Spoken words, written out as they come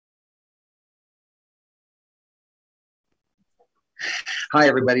Hi,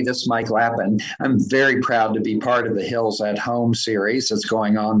 everybody. This is Mike Lappin. I'm very proud to be part of the Hills at Home series that's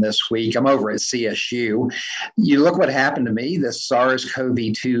going on this week. I'm over at CSU. You look what happened to me, this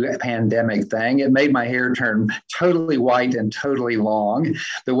SARS-CoV-2 pandemic thing. It made my hair turn totally white and totally long.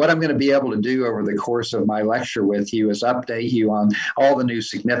 But what I'm going to be able to do over the course of my lecture with you is update you on all the new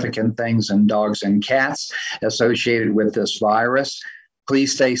significant things in dogs and cats associated with this virus.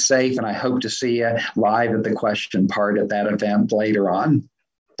 Please stay safe, and I hope to see you live at the question part at that event later on.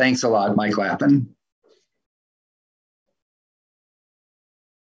 Thanks a lot, Mike Lappin.